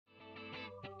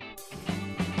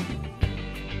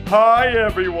Hi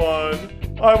everyone!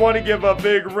 I want to give a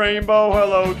big rainbow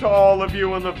hello to all of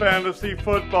you in the fantasy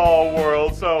football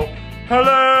world, so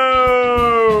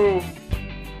hello!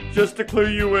 Just to clue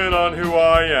you in on who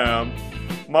I am,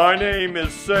 my name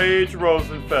is Sage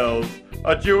Rosenfels,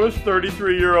 a Jewish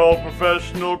 33-year-old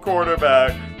professional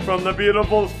quarterback from the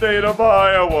beautiful state of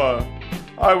Iowa.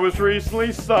 I was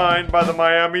recently signed by the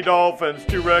Miami Dolphins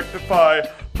to rectify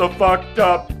the fucked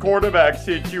up quarterback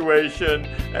situation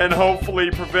and hopefully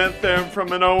prevent them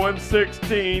from an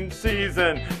 0-16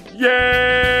 season.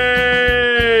 Yay!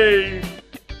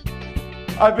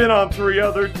 I've been on 3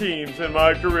 other teams in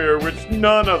my career, which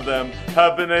none of them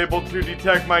have been able to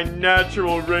detect my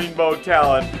natural rainbow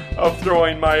talent of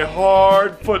throwing my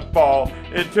hard football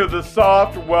into the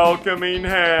soft, welcoming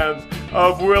hands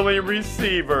of willing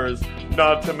receivers,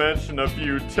 not to mention a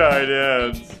few tight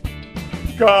ends.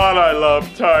 God, I love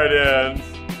tight ends.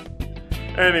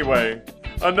 Anyway,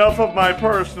 enough of my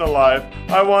personal life.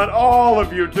 I want all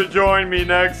of you to join me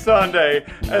next Sunday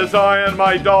as I and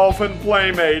my Dolphin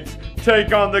playmates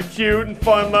take on the cute and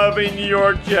fun-loving New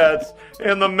York Jets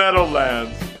in the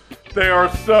Meadowlands. They are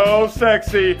so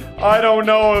sexy, I don't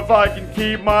know if I can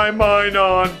keep my mind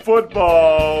on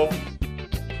football.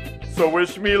 So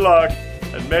wish me luck,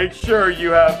 and make sure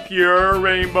you have pure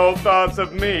rainbow thoughts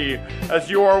of me as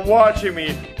you are watching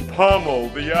me pummel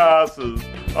the asses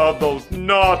of those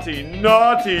naughty,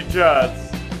 naughty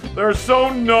Jets. They're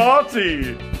so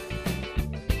naughty.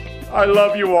 I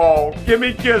love you all. Give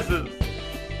me kisses.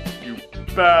 You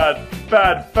bad,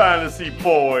 bad fantasy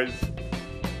boys.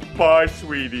 Bye,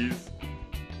 sweeties.